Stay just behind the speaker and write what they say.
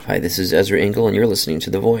Hi, this is Ezra Engel, and you're listening to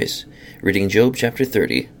The Voice, reading Job chapter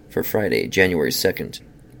 30 for Friday, January 2nd.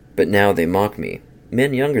 But now they mock me,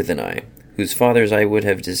 men younger than I, whose fathers I would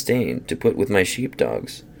have disdained to put with my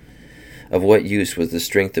sheepdogs. Of what use was the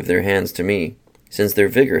strength of their hands to me, since their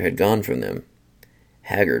vigor had gone from them?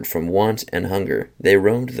 Haggard from want and hunger, they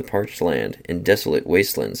roamed the parched land in desolate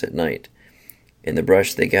wastelands at night. In the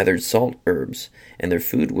brush they gathered salt herbs, and their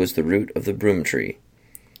food was the root of the broom tree.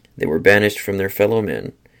 They were banished from their fellow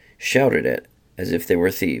men, shouted at as if they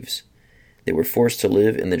were thieves. They were forced to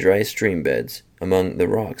live in the dry stream beds, among the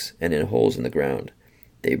rocks and in holes in the ground.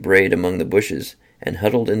 They brayed among the bushes and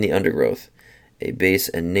huddled in the undergrowth, a base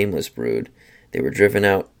and nameless brood. They were driven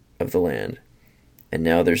out of the land. And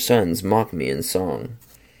now their sons mock me in song.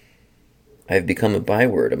 I have become a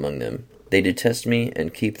byword among them. They detest me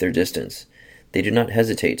and keep their distance. They do not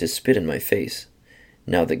hesitate to spit in my face.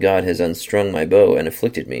 Now that God has unstrung my bow and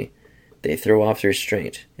afflicted me, they throw off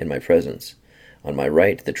restraint in my presence. On my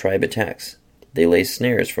right the tribe attacks. They lay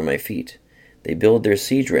snares for my feet. They build their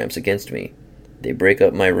siege ramps against me. They break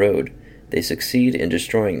up my road. They succeed in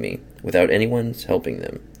destroying me, without anyone's helping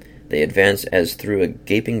them. They advance as through a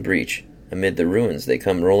gaping breach. Amid the ruins they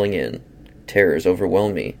come rolling in. Terrors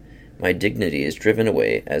overwhelm me. My dignity is driven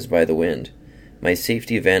away as by the wind. My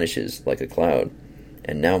safety vanishes like a cloud.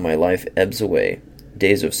 And now my life ebbs away.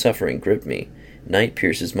 Days of suffering grip me. Night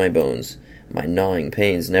pierces my bones. My gnawing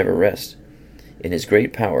pains never rest. In his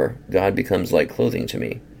great power, God becomes like clothing to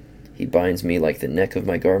me. He binds me like the neck of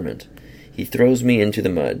my garment. He throws me into the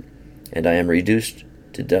mud, and I am reduced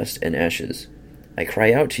to dust and ashes. I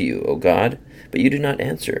cry out to you, O God, but you do not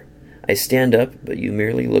answer. I stand up, but you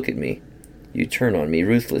merely look at me. You turn on me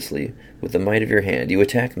ruthlessly with the might of your hand. You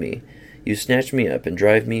attack me. You snatch me up and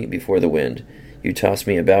drive me before the wind. You toss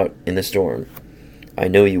me about in the storm. I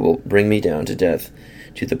know you will bring me down to death,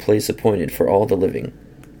 to the place appointed for all the living.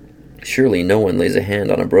 Surely no one lays a hand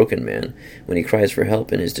on a broken man when he cries for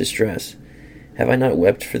help in his distress. Have I not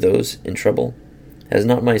wept for those in trouble? Has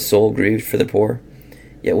not my soul grieved for the poor?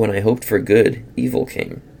 Yet when I hoped for good, evil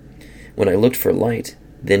came. When I looked for light,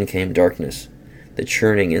 then came darkness. The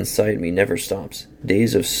churning inside me never stops.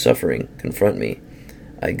 Days of suffering confront me.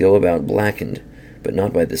 I go about blackened, but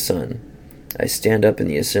not by the sun. I stand up in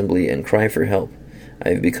the assembly and cry for help. I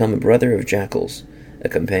have become a brother of jackals, a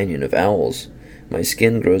companion of owls. My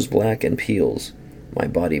skin grows black and peels. My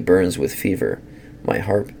body burns with fever. My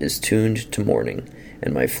harp is tuned to mourning,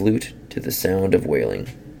 and my flute to the sound of wailing.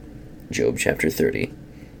 Job chapter 30.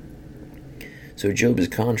 So Job is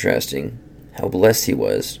contrasting how blessed he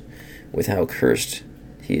was with how cursed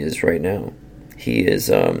he is right now. He's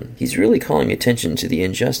really calling attention to the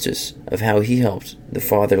injustice of how he helped the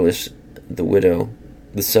fatherless, the widow,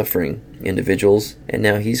 the suffering individuals, and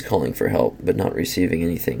now he's calling for help but not receiving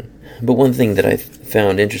anything. But one thing that I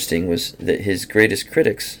found interesting was that his greatest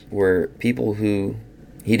critics were people who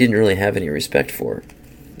he didn't really have any respect for.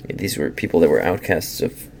 These were people that were outcasts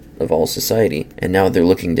of all society, and now they're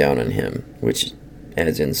looking down on him, which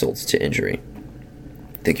adds insults to injury.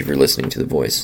 Thank you for listening to The Voice.